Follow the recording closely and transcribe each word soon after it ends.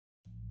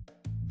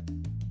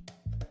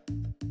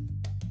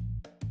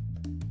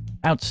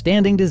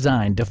Outstanding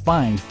design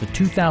defines the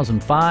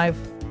 2005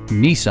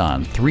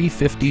 Nissan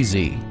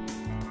 350Z.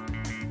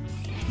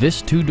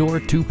 This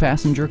two-door,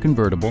 two-passenger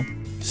convertible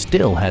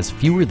still has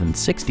fewer than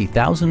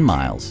 60,000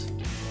 miles.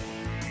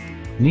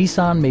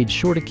 Nissan made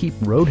sure to keep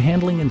road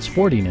handling and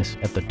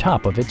sportiness at the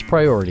top of its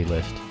priority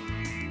list.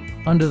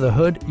 Under the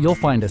hood, you'll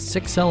find a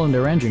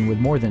 6-cylinder engine with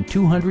more than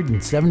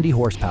 270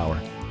 horsepower,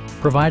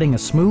 providing a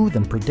smooth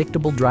and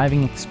predictable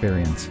driving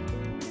experience.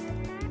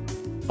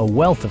 A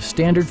wealth of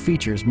standard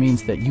features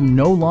means that you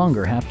no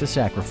longer have to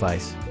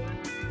sacrifice,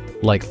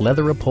 like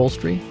leather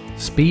upholstery,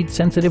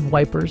 speed-sensitive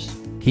wipers,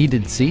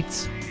 heated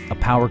seats, a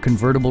power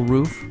convertible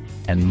roof,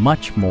 and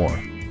much more.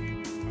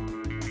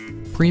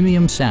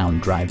 Premium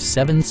sound drives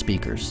 7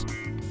 speakers,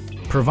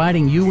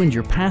 providing you and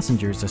your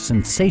passengers a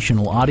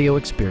sensational audio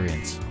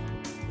experience.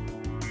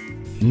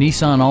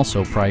 Nissan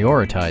also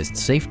prioritized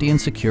safety and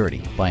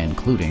security by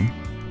including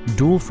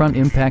dual front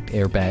impact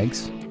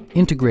airbags,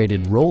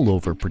 integrated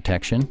rollover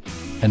protection,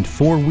 and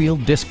 4-wheel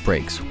disc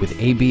brakes with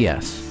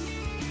ABS.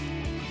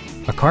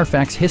 A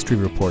Carfax history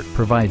report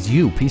provides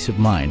you peace of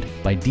mind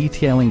by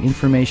detailing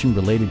information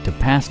related to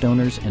past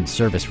owners and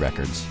service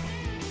records.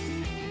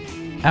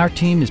 Our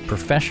team is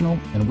professional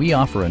and we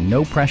offer a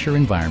no-pressure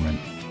environment.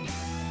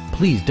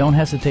 Please don't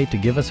hesitate to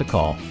give us a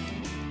call.